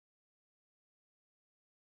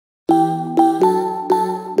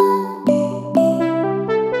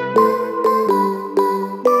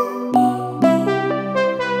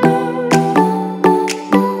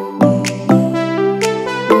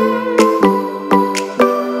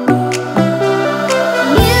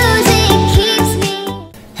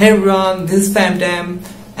Hey everyone, this is Pamtam,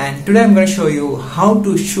 and today I'm going to show you how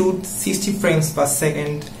to shoot 60 frames per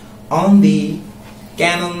second on the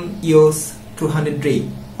Canon EOS 200D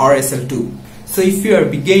or SL2. So if you are a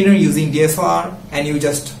beginner using DSLR and you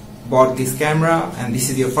just bought this camera and this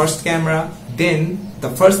is your first camera, then the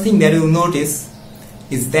first thing that you'll notice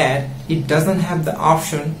is that it doesn't have the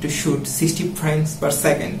option to shoot 60 frames per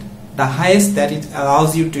second. The highest that it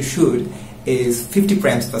allows you to shoot is 50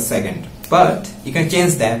 frames per second. But you can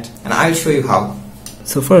change that and I'll show you how.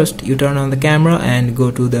 So first you turn on the camera and go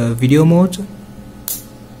to the video mode.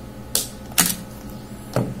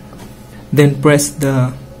 Then press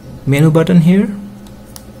the menu button here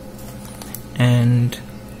and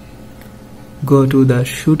go to the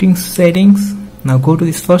shooting settings. Now go to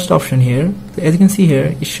this first option here. So as you can see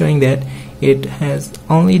here, it's showing that it has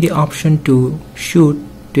only the option to shoot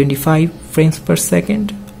 25 frames per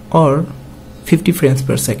second or 50 frames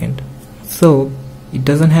per second. So it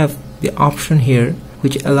doesn't have the option here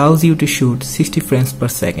which allows you to shoot 60 frames per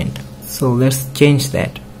second. So let's change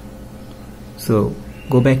that. So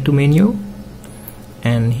go back to menu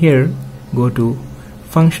and here go to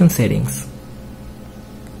function settings.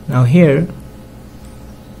 Now here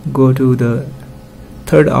go to the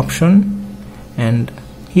third option and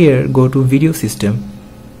here go to video system.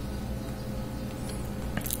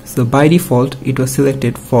 So by default it was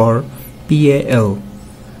selected for PAL.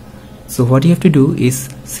 So what you have to do is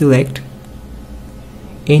select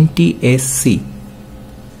NTSC.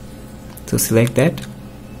 So select that.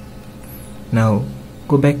 Now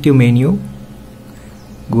go back to menu,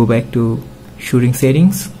 go back to shooting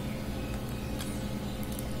settings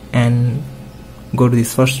and go to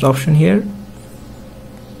this first option here.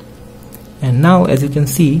 And now as you can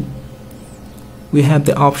see, we have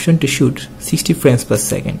the option to shoot 60 frames per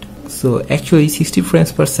second. So actually 60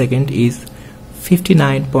 frames per second is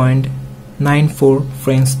 59.94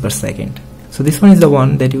 frames per second. So this one is the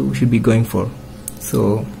one that you should be going for.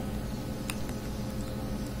 So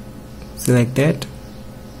select that,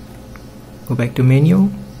 go back to menu,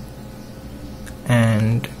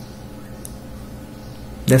 and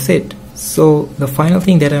that's it. So the final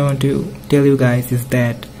thing that I want to tell you guys is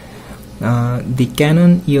that the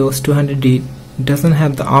Canon EOS 200D doesn't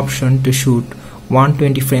have the option to shoot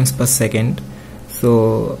 120 frames per second.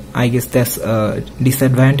 So I guess that's a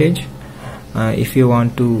disadvantage if you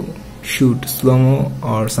want to shoot slow-mo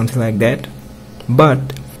or something like that. But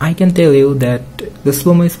I can tell you that the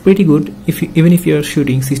slow-mo is pretty good even if you're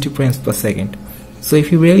shooting 60 frames per second. So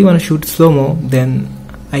if you really want to shoot slow-mo, then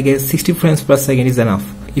I guess 60 frames per second is enough.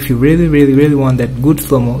 If you really want that good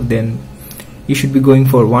slow-mo, then you should be going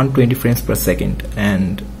for 120 frames per second,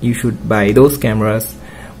 and you should buy those cameras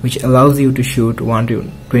which allows you to shoot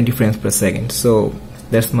 120 frames per second. So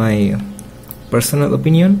that's my personal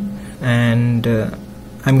opinion, and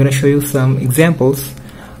I'm gonna show you some examples.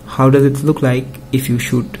 How does it look like if you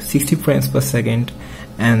shoot 60 frames per second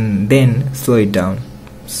and then slow it down?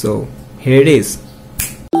 So here it is.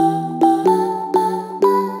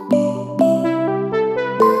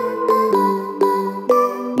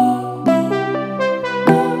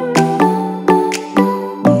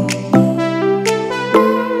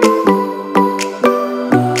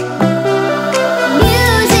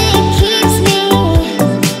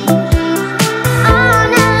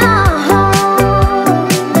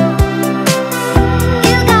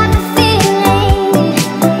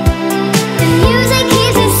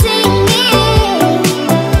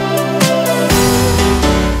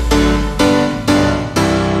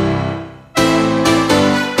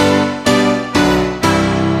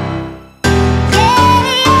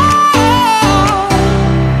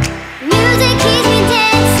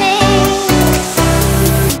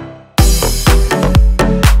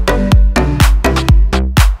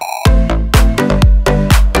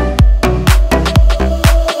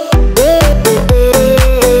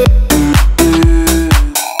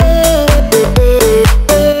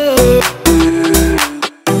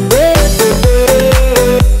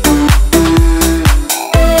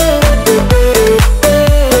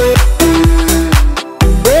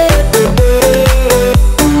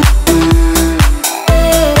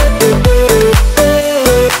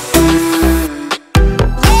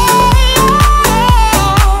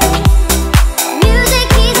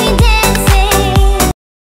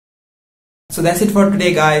 So that's it for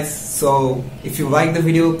today, guys. So if you like the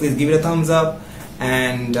video, please give it a thumbs up,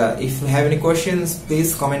 and if you have any questions,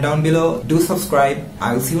 please comment down below. Do subscribe.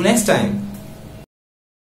 I will see you next time.